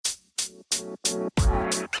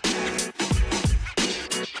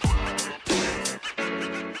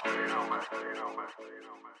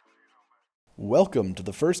Welcome to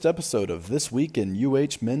the first episode of This Week in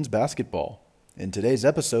UH Men's Basketball. In today's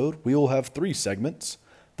episode, we will have 3 segments.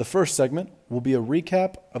 The first segment will be a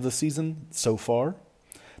recap of the season so far.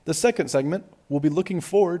 The second segment will be looking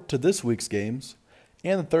forward to this week's games.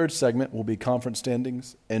 And the third segment will be conference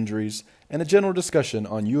standings, injuries, and a general discussion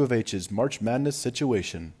on U of H's March Madness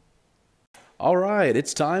situation. All right,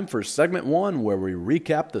 it's time for segment 1 where we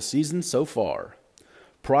recap the season so far.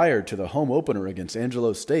 Prior to the home opener against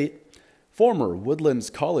Angelo State, former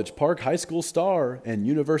Woodlands College Park High School star and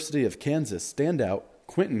University of Kansas standout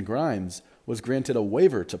Quentin Grimes was granted a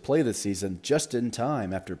waiver to play this season just in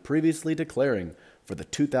time after previously declaring for the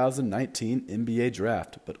 2019 NBA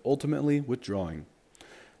Draft, but ultimately withdrawing.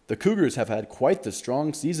 The Cougars have had quite the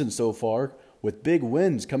strong season so far, with big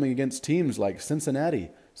wins coming against teams like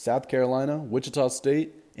Cincinnati, South Carolina, Wichita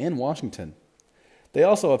State, and Washington. They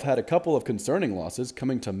also have had a couple of concerning losses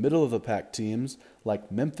coming to middle-of-the-pack teams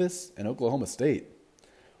like Memphis and Oklahoma State.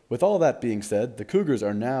 With all that being said, the Cougars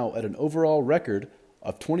are now at an overall record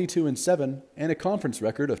of 22-7 and a conference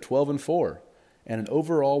record of 12-4, and an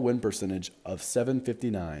overall win percentage of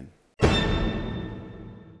 .759.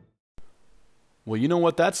 Well, you know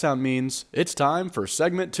what that sound means. It's time for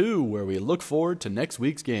segment 2, where we look forward to next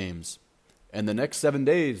week's games. In the next 7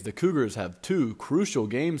 days, the Cougars have 2 crucial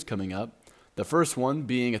games coming up. The first one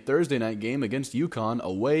being a Thursday night game against UConn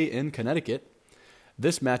away in Connecticut.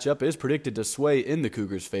 This matchup is predicted to sway in the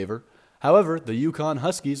Cougars' favor. However, the UConn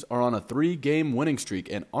Huskies are on a 3-game winning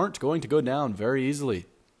streak and aren't going to go down very easily.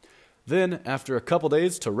 Then, after a couple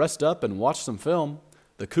days to rest up and watch some film,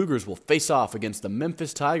 the Cougars will face off against the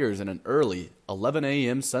Memphis Tigers in an early 11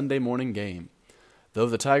 a.m. Sunday morning game. Though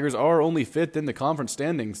the Tigers are only 5th in the conference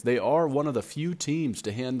standings, they are one of the few teams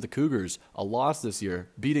to hand the Cougars a loss this year,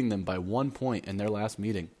 beating them by 1 point in their last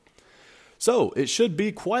meeting. So, it should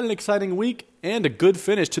be quite an exciting week and a good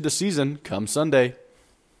finish to the season come Sunday.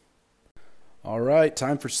 All right,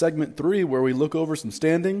 time for segment 3, where we look over some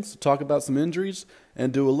standings, talk about some injuries,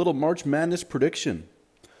 and do a little March Madness prediction.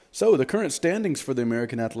 So, the current standings for the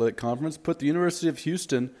American Athletic Conference put the University of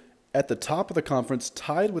Houston at the top of the conference,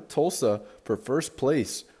 tied with Tulsa for first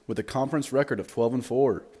place with a conference record of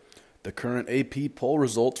 12-4. The current AP poll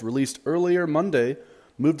results released earlier Monday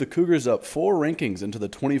moved the Cougars up 4 rankings into the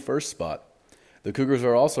 21st spot. The Cougars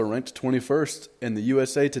are also ranked 21st in the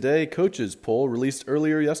USA Today coaches poll released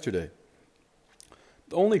earlier yesterday.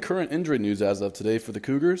 The only current injury news as of today for the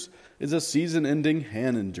Cougars is a season-ending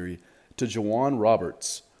hand injury to Jawan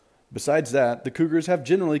Roberts. Besides that, the Cougars have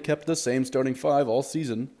generally kept the same starting 5 all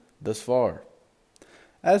season thus far.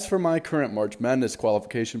 As for my current March Madness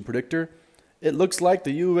qualification predictor, it looks like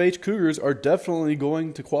the UH Cougars are definitely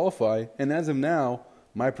going to qualify, and as of now,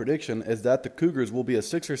 my prediction is that the Cougars will be a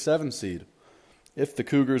 6 or 7 seed. If the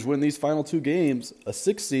Cougars win these final 2 games, a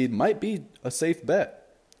 6 seed might be a safe bet.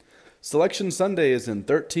 Selection Sunday is in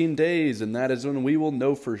 13 days, and that is when we will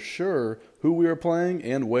know for sure who we are playing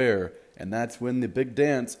and where. And that's when the big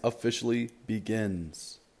dance officially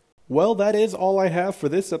begins. Well, that is all I have for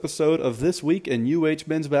this episode of This Week in UH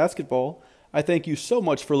Men's Basketball. I thank you so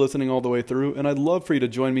much for listening all the way through, and I'd love for you to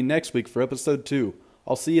join me next week for episode 2.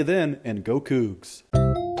 I'll see you then, and go Cougs!